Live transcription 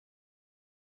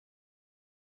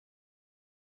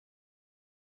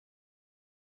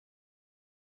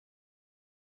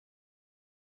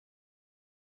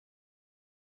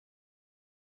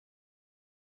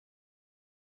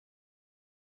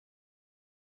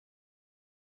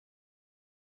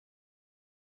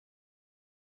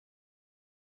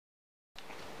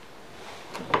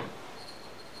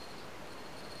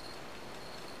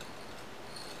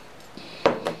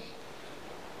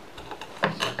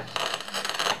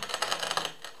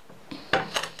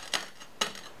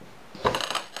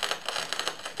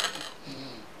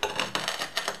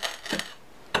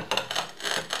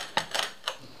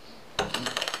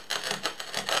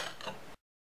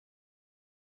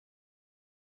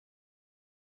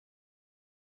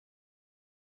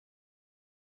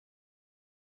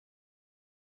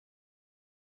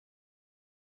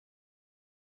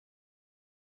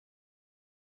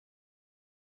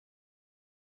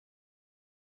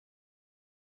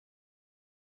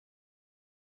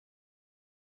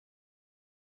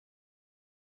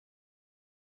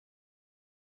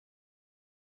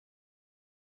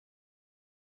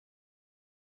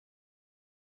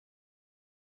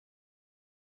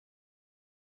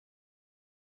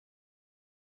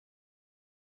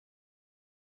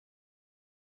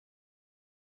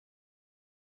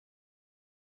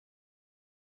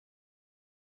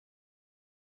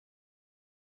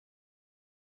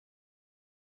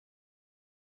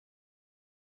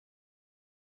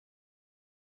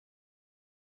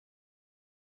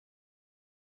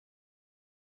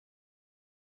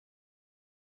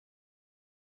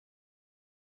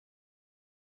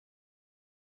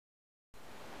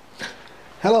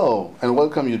Hello and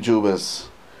welcome YouTubers.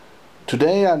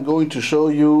 Today I'm going to show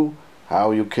you how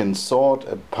you can sort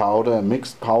a powder, a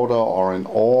mixed powder or an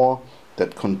ore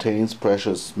that contains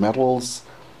precious metals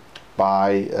by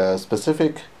a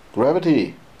specific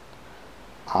gravity.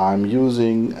 I'm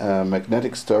using a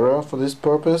magnetic stirrer for this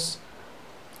purpose.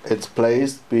 It's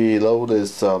placed below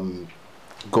this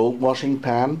gold washing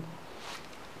pan.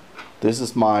 This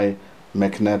is my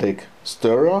magnetic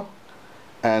stirrer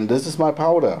and this is my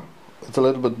powder. It's a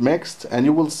little bit mixed and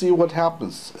you will see what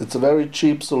happens. It's a very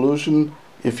cheap solution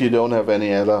if you don't have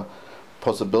any other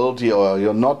possibility or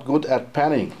you're not good at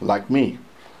panning like me.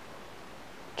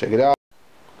 Check it out.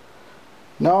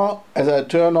 Now as I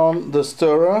turn on the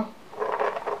stirrer,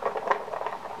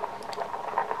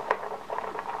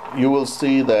 you will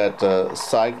see that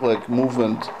cyclic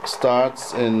movement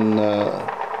starts in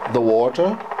the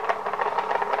water,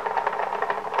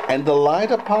 and the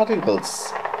lighter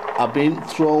particles are being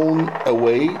thrown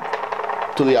away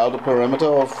to the outer perimeter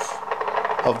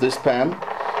of this pan,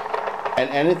 and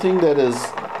anything that is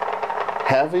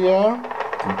heavier,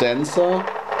 denser,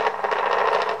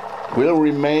 will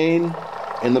remain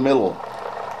in the middle.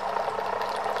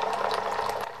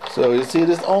 So you see,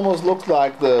 this almost looks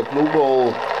like the blue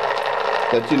bowl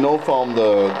that you know from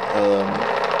the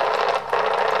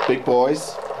big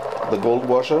boys, the gold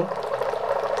washer.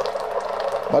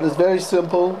 But it's very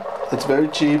simple. It's very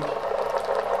cheap,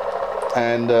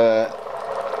 and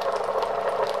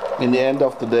in the end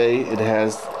of the day it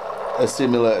has a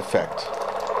similar effect.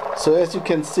 So as you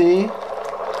can see,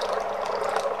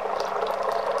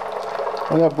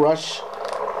 when I brush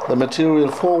the material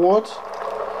forward,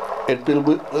 it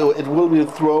will be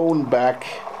thrown back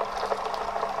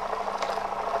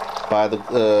by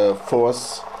the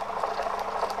force,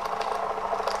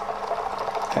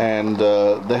 and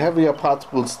the heavier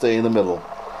parts will stay in the middle.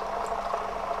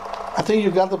 I think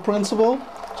you got the principle.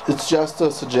 It's just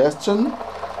a suggestion,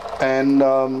 and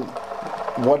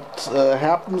what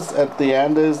happens at the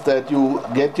end is that you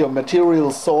get your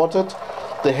material sorted.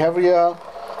 The heavier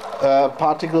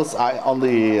particles are on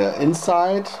the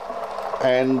inside,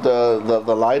 and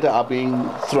the lighter are being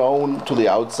thrown to the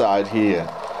outside here.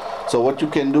 So what you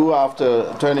can do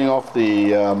after turning off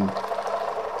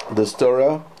the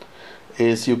stirrer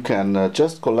is you can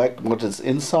just collect what is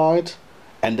inside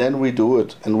and then redo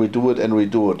it and redo it and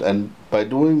redo it, and by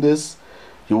doing this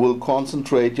you will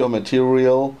concentrate your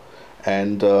material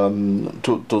and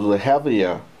to the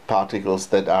heavier particles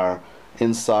that are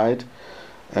inside,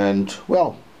 and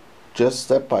well, just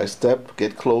step by step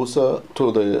get closer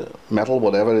to the metal,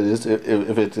 whatever it is,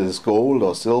 if it is gold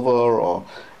or silver or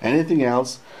anything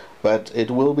else, but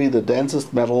it will be the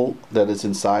densest metal that is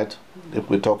inside. If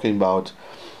we're talking about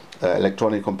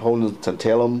electronic components,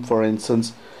 tantalum for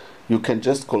instance, you can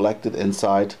just collect it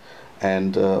inside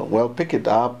and well, pick it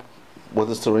up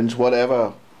with a syringe,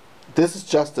 whatever. This is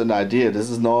just an idea. This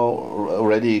is no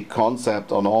ready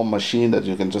concept or no machine that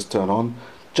you can just turn on.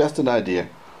 Just an idea.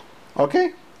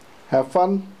 Okay, have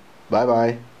fun. Bye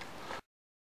bye.